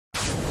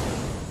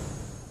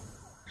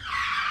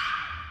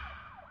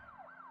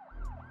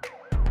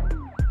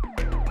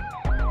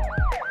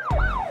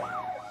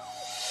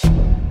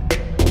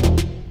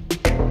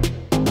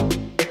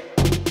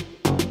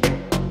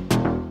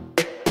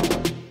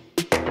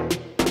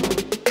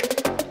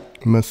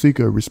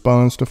Masika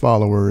responds to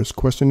followers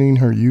questioning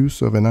her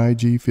use of an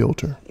IG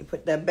filter. You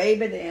put that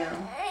baby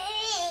down.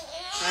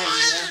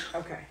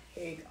 Okay,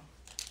 here you go.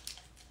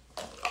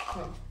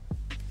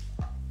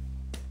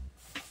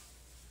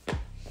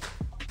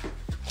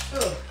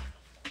 Ugh.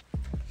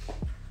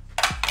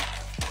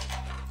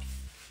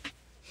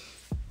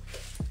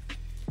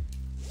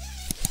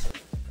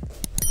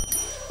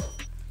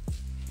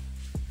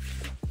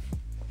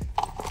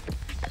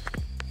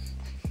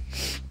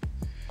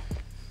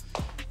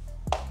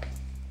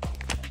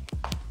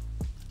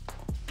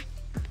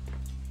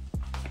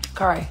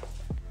 Kari,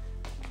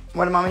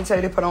 what did mommy tell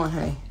you to put on,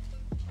 honey?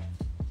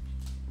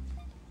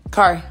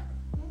 Kari,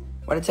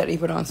 what did I tell you to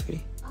put on,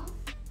 sweetie?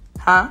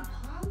 Huh?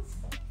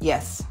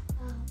 Yes.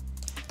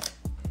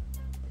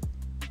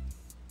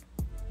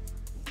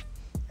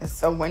 It's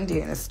so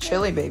windy and it's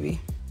chilly,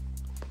 baby.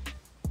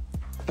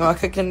 You want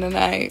cooking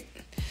tonight?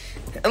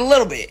 A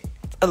little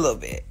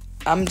bit.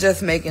 I'm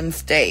just making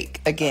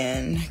steak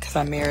again because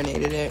I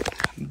marinated it,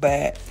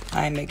 but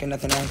I ain't making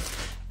nothing else.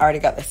 I already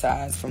got the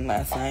size from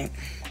last night.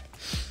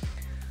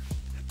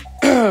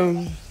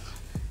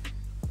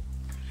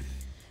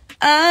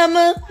 I'm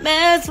a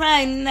mess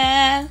right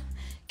now.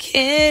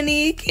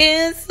 Kenny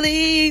can't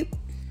sleep.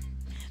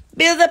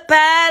 Bills are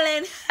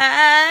piling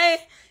high.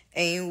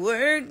 Ain't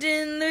worked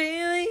in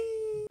 3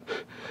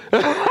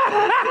 weeks.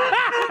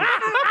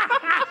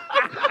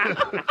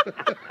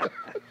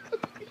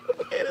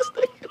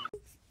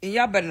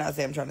 Y'all better not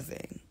say I'm trying to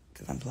sing,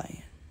 because I'm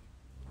playing.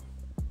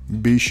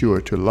 Be sure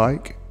to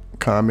like,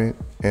 comment,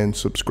 and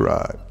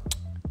subscribe.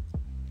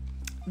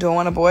 Do I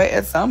want a boy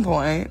at some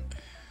point?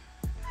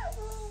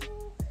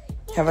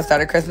 Have I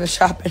started Christmas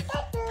shopping?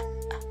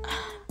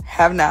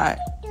 Have not.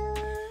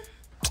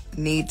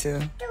 Need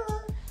to.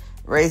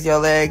 Raise your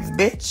legs,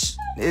 bitch.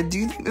 Do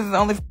you think this is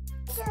only...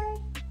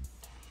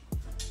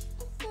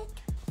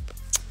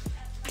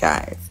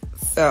 Guys,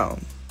 so...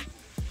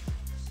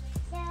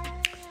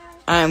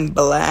 I'm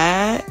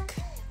black.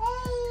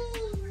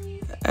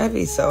 That'd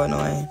be so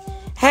annoying.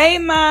 Hey,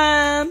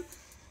 Mom!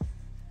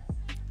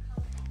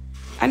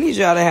 I need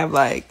y'all to have,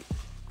 like...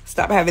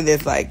 Stop having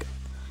this, like,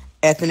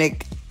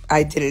 ethnic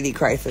identity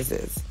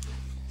crises.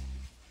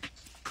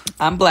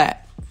 I'm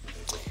black.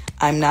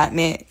 I'm not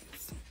mixed.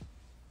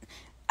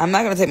 I'm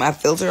not going to take my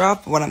filter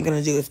off. What I'm going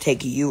to do is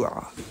take you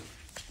off.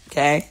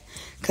 Okay?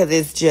 Because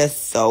it's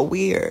just so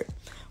weird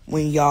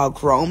when y'all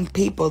grown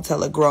people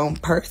tell a grown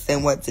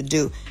person what to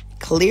do.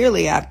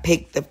 Clearly, I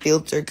picked the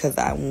filter because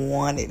I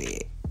wanted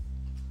it.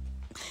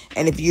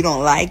 And if you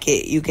don't like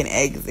it, you can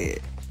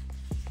exit.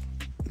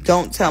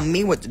 Don't tell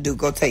me what to do.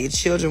 Go tell your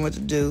children what to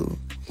do.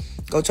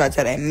 Go try to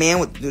tell that man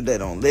what to do that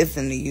don't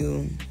listen to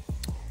you.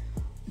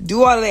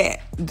 Do all that.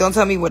 Don't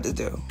tell me what to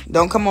do.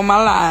 Don't come on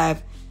my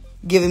live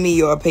giving me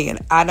your opinion.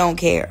 I don't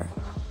care.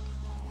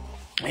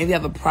 If you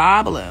have a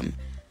problem,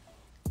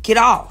 get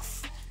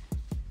off.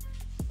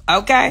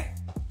 Okay?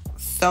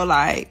 So,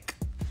 like,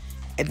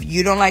 if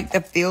you don't like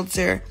the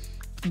filter,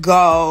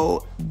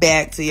 go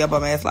back to your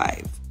bum-ass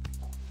life.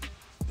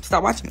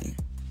 Stop watching me.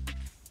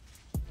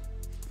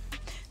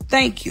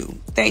 Thank you.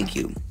 Thank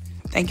you.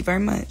 Thank you very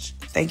much.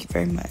 Thank you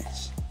very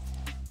much.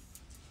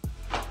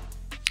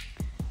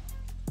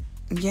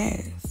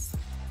 Yes.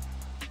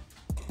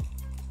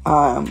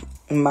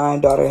 My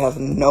daughter has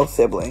no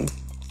sibling.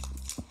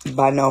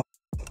 By no.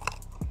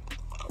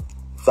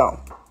 So,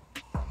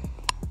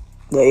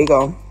 there you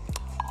go.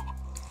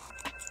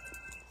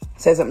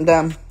 Say something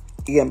dumb,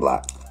 you getting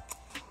blocked.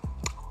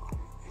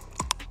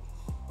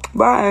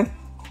 Bye.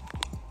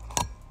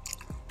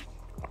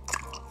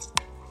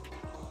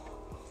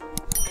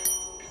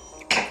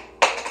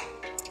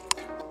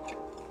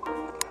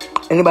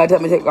 Anybody tell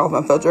me to take off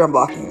my filter, I'm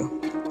blocking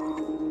you.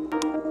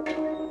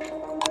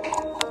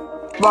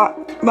 Bye.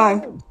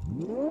 Bye.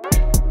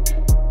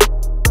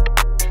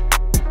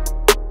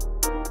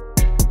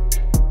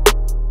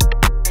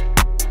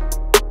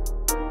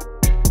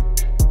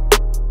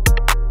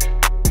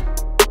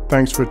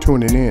 Thanks for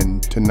tuning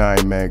in to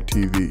 9 Mag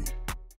TV.